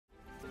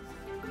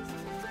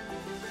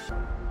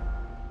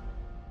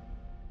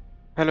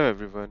Hello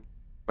everyone,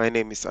 my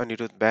name is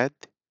Anirudh Bad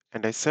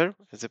and I serve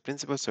as a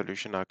Principal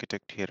Solution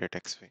Architect here at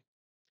Axway.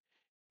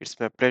 It's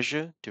my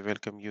pleasure to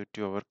welcome you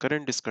to our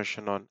current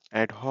discussion on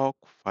AdHoc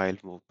File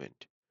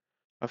Movement,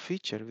 a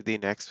feature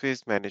within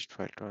Axway's managed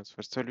file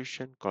transfer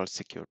solution called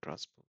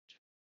SecureTransport.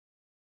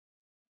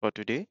 For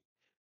today,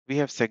 we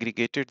have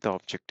segregated the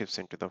objectives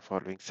into the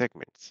following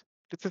segments.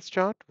 Let's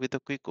start with a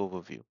quick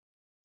overview.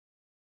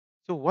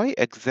 So why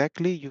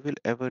exactly you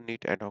will ever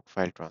need AdHoc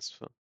file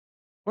transfer?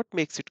 What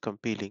makes it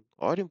compelling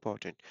or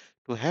important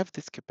to have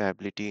this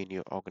capability in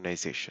your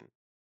organization?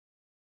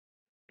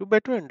 To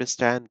better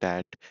understand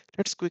that,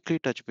 let's quickly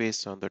touch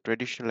base on the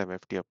traditional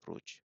MFT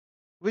approach,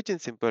 which in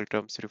simple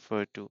terms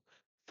refer to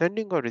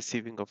sending or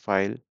receiving a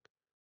file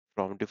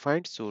from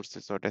defined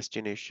sources or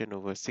destination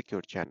over a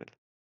secure channel.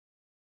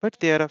 But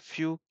there are a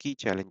few key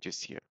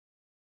challenges here.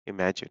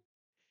 Imagine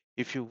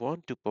if you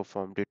want to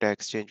perform data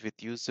exchange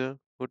with user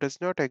who does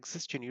not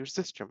exist in your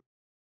system,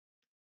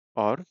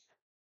 or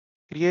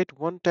create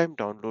one-time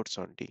downloads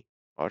only,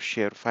 or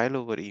share file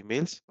over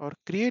emails, or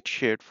create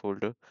shared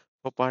folder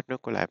for partner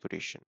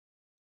collaboration.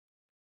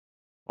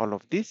 All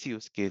of these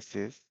use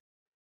cases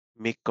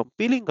make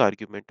compelling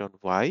argument on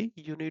why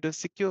you need a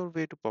secure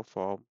way to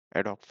perform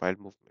ad hoc file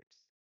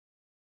movements.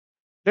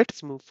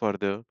 Let's move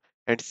further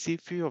and see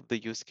few of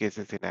the use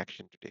cases in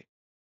action today.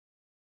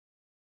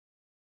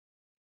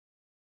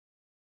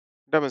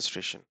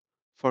 Demonstration.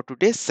 For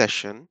today's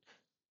session,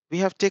 we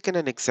have taken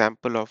an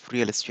example of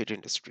real estate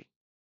industry.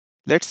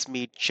 Let's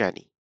meet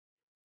Jenny,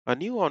 a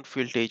new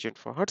on-field agent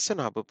for Hudson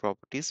Harbor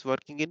Properties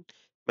working in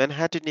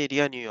Manhattan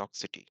area, New York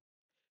City.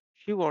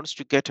 She wants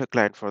to get her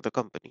client for the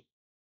company.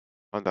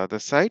 On the other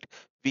side,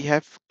 we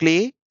have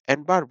Clay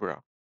and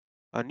Barbara,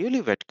 a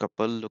newlywed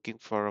couple looking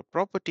for a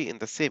property in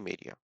the same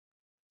area.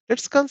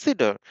 Let's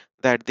consider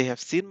that they have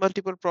seen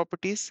multiple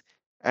properties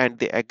and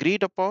they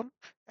agreed upon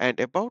and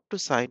about to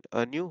sign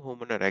a new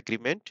homeowner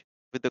agreement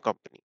with the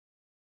company.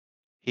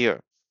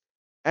 Here,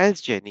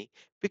 as Jenny,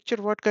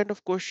 picture what kind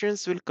of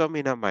questions will come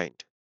in her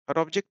mind.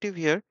 Her objective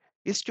here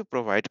is to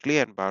provide Clay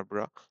and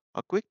Barbara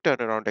a quick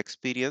turnaround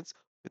experience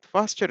with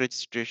faster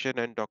registration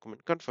and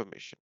document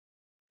confirmation.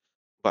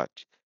 But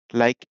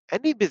like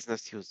any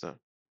business user,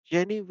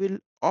 Jenny will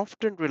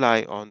often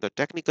rely on the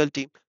technical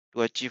team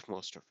to achieve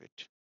most of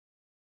it.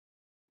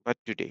 But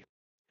today,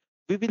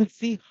 we will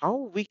see how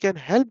we can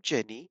help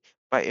Jenny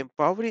by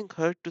empowering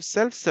her to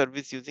self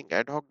service using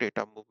ad hoc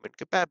data movement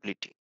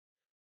capability,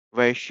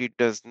 where she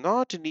does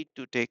not need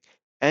to take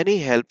any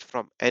help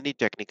from any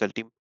technical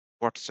team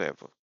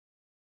whatsoever.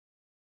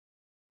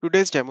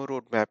 Today's demo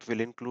roadmap will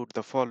include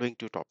the following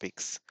two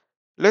topics.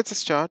 Let's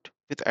start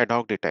with ad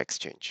hoc data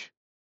exchange.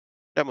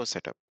 Demo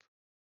setup.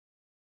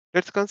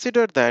 Let's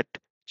consider that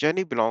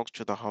Jenny belongs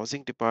to the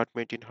housing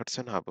department in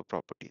Hudson Harbor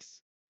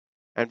Properties,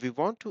 and we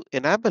want to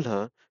enable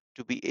her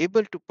to be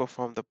able to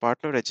perform the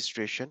partner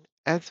registration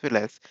as well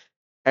as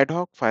ad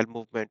hoc file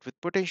movement with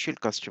potential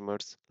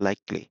customers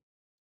likely.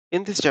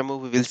 In this demo,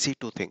 we will see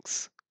two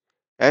things.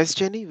 As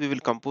Jenny, we will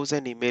compose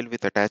an email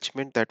with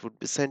attachment that would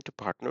be sent to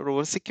partner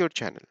over secure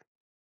channel.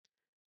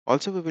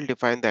 Also, we will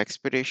define the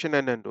expiration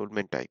and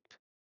enrollment type.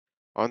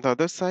 On the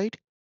other side,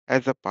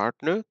 as a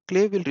partner,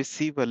 Clay will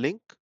receive a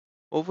link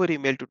over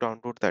email to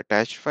download the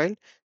attached file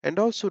and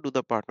also do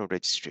the partner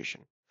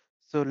registration.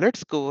 So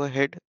let's go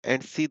ahead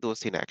and see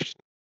those in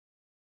action.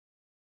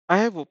 I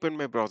have opened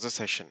my browser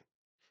session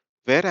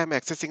where I'm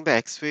accessing the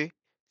Axway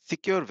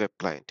Secure Web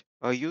Client,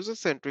 a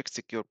user-centric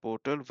secure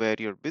portal where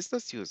your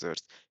business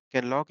users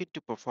can log in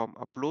to perform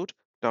upload,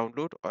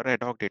 download, or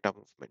ad hoc data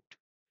movement.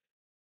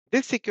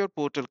 This secure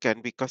portal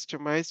can be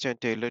customized and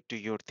tailored to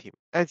your theme,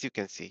 as you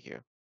can see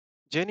here.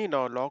 Jenny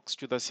now logs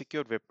to the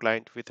secure web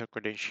client with her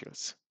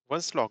credentials.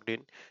 Once logged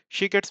in,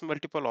 she gets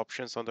multiple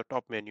options on the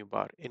top menu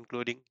bar,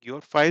 including your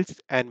files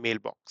and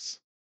mailbox.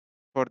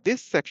 For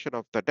this section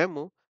of the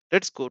demo,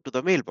 let's go to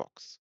the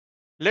mailbox.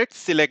 Let's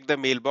select the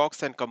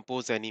mailbox and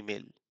compose an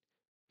email.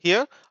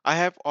 Here, I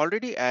have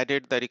already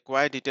added the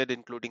required detail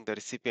including the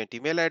recipient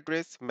email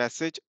address,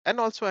 message, and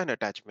also an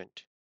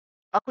attachment.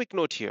 A quick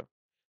note here.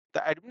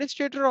 The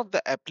administrator of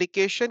the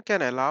application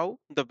can allow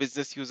the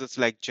business users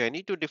like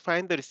Jenny to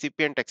define the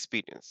recipient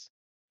experience.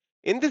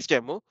 In this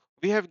demo,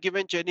 we have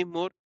given Jenny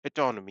more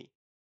autonomy.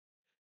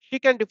 She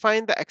can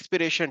define the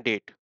expiration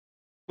date,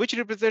 which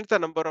represents the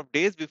number of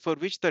days before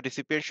which the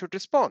recipient should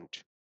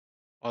respond.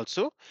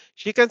 Also,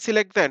 she can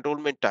select the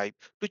enrollment type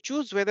to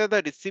choose whether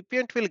the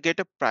recipient will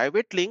get a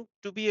private link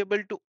to be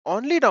able to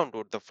only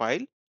download the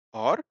file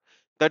or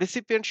the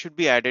recipient should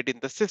be added in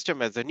the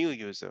system as a new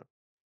user.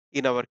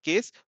 In our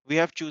case, we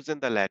have chosen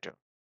the latter.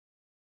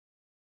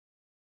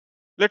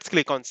 Let's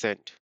click on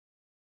send.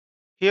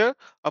 Here,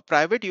 a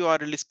private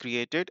URL is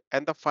created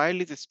and the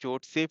file is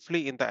stored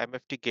safely in the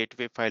MFT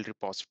Gateway file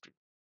repository.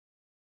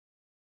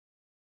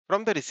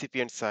 From the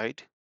recipient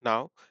side,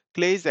 now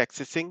Clay is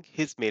accessing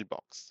his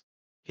mailbox.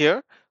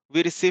 Here,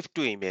 we received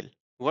two emails,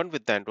 one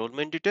with the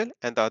enrollment detail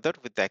and the other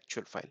with the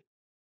actual file.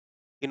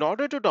 In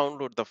order to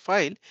download the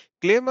file,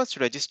 Clay must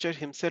register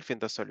himself in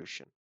the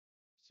solution.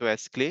 So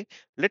as Clay,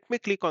 let me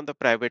click on the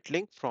private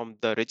link from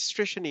the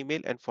registration email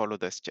and follow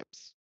the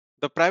steps.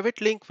 The private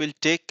link will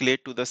take Clay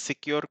to the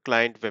secure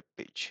client web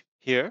page.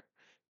 Here,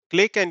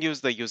 Clay can use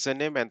the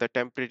username and the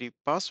temporary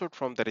password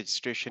from the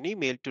registration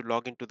email to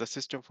log into the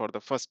system for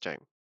the first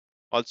time.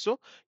 Also,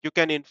 you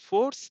can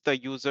enforce the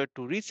user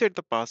to reset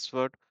the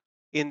password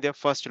in their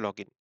first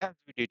login, as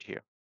we did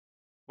here.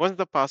 Once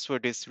the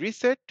password is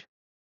reset,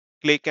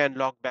 Clay can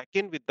log back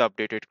in with the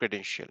updated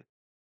credential.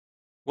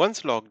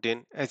 Once logged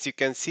in, as you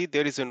can see,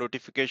 there is a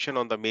notification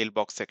on the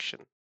mailbox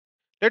section.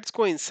 Let's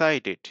go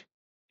inside it.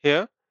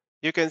 Here,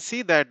 you can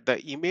see that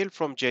the email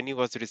from Jenny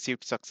was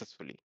received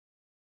successfully.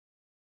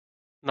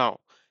 Now,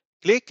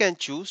 Clay can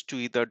choose to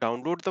either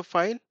download the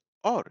file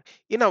or,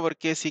 in our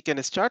case, he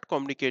can start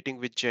communicating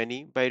with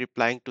Jenny by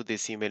replying to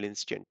this email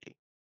instantly.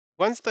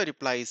 Once the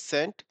reply is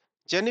sent,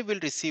 Jenny will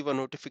receive a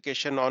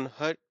notification on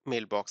her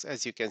mailbox,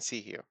 as you can see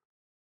here.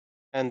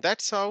 And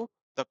that's how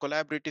the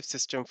collaborative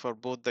system for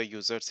both the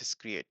users is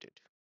created.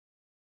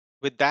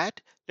 With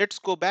that, let's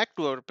go back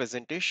to our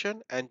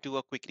presentation and do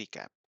a quick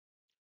recap.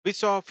 We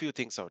saw a few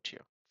things out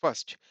here.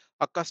 First,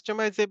 a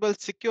customizable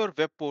secure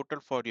web portal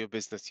for your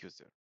business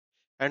user.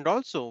 And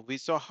also, we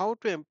saw how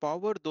to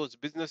empower those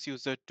business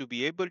users to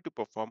be able to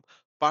perform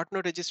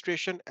partner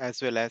registration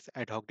as well as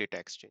ad hoc data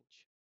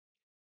exchange.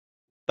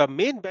 The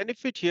main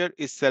benefit here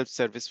is self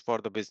service for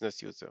the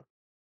business user,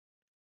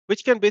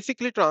 which can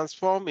basically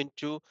transform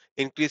into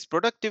increased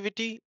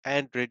productivity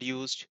and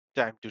reduced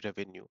time to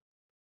revenue.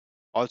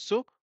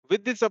 Also,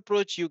 with this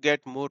approach, you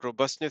get more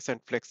robustness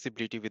and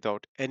flexibility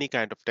without any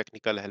kind of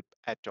technical help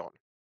at all.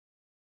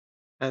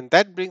 And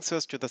that brings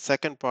us to the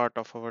second part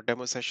of our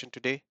demo session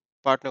today,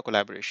 partner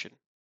collaboration.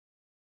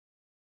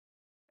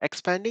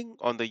 Expanding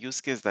on the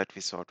use case that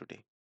we saw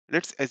today,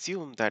 let's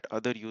assume that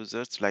other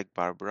users like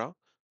Barbara,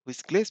 who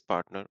is Clay's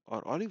partner,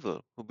 or Oliver,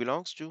 who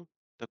belongs to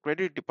the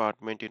credit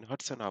department in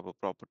Hudson Harbor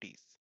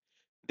Properties,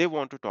 they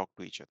want to talk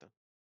to each other.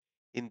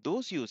 In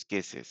those use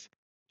cases,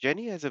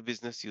 Jenny as a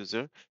business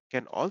user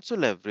can also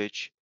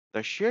leverage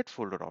the shared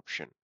folder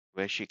option,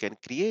 where she can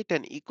create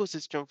an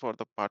ecosystem for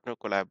the partner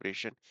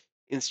collaboration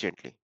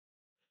instantly.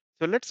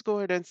 So let's go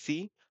ahead and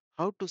see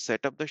how to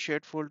set up the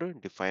shared folder,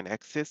 define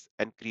access,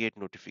 and create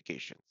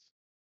notifications.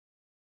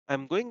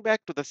 I'm going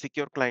back to the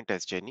secure client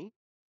as Jenny.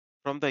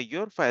 From the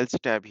Your Files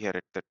tab here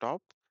at the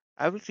top,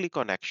 I will click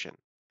on Action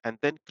and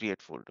then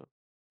Create Folder.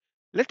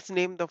 Let's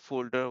name the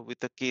folder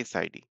with a case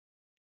ID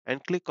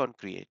and click on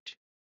Create.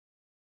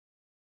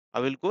 I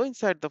will go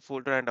inside the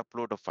folder and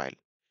upload a file.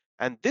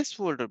 And this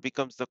folder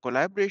becomes the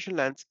collaboration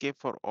landscape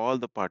for all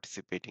the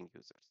participating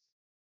users.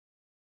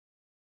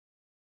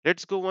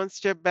 Let's go one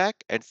step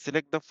back and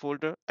select the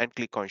folder and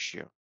click on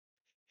Share.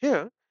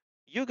 Here,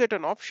 you get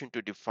an option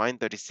to define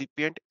the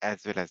recipient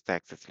as well as the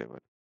access level.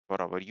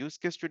 For our use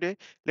case today,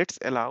 let's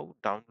allow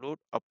download,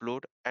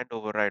 upload, and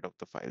override of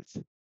the files.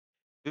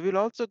 We will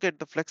also get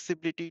the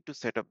flexibility to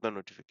set up the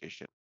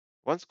notification.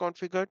 Once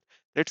configured,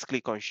 let's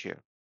click on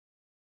Share.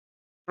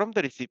 From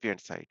the recipient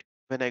side,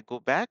 when I go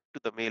back to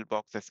the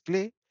mailbox as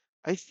Clay,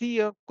 I see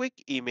a quick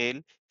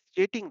email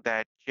stating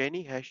that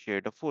Jenny has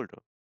shared a folder.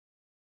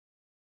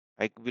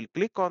 I will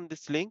click on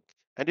this link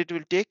and it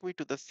will take me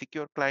to the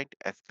secure client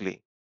as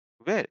Clay,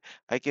 where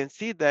I can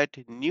see that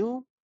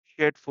new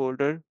shared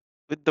folder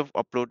with the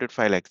uploaded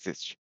file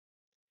exists.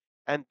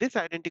 And this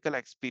identical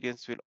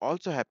experience will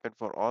also happen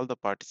for all the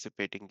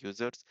participating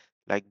users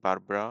like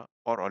Barbara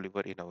or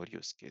Oliver in our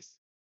use case.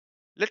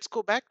 Let's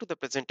go back to the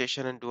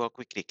presentation and do a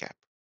quick recap.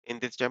 In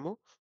this demo,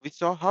 we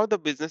saw how the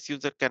business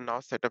user can now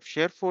set up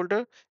share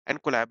folder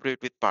and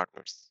collaborate with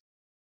partners.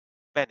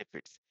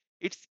 Benefits.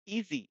 It's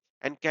easy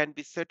and can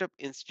be set up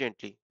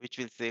instantly, which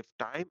will save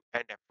time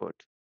and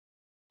effort.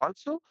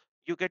 Also,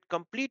 you get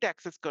complete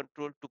access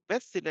control to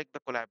best select the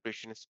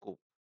collaboration scope.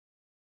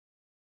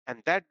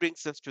 And that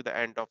brings us to the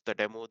end of the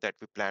demo that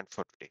we planned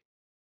for today.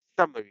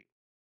 Summary.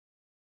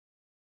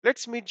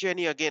 Let's meet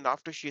Jenny again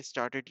after she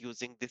started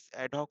using this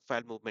ad hoc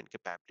file movement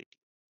capability.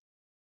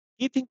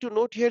 Key thing to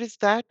note here is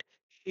that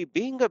she,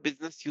 being a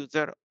business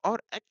user or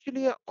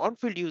actually a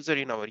on-field user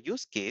in our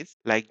use case,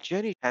 like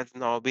Jenny, has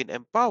now been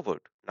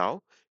empowered.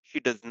 Now, she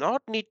does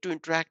not need to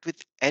interact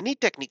with any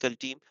technical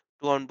team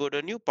to onboard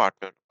a new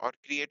partner or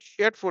create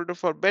shared folder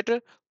for better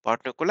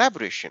partner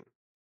collaboration.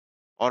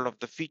 All of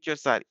the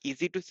features are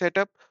easy to set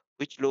up,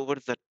 which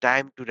lowers the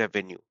time to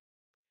revenue.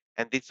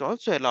 And this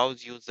also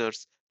allows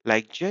users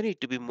like Jenny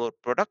to be more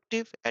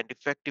productive and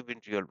effective in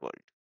real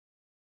world.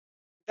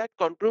 That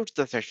concludes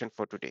the session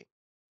for today.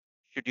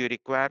 Should you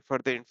require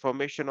further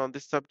information on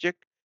this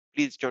subject,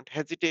 please don't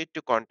hesitate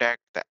to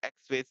contact the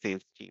Axway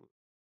sales team.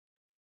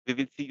 We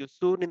will see you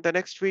soon in the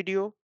next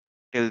video.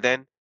 Till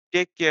then,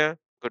 take care,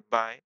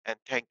 goodbye, and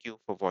thank you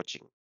for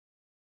watching.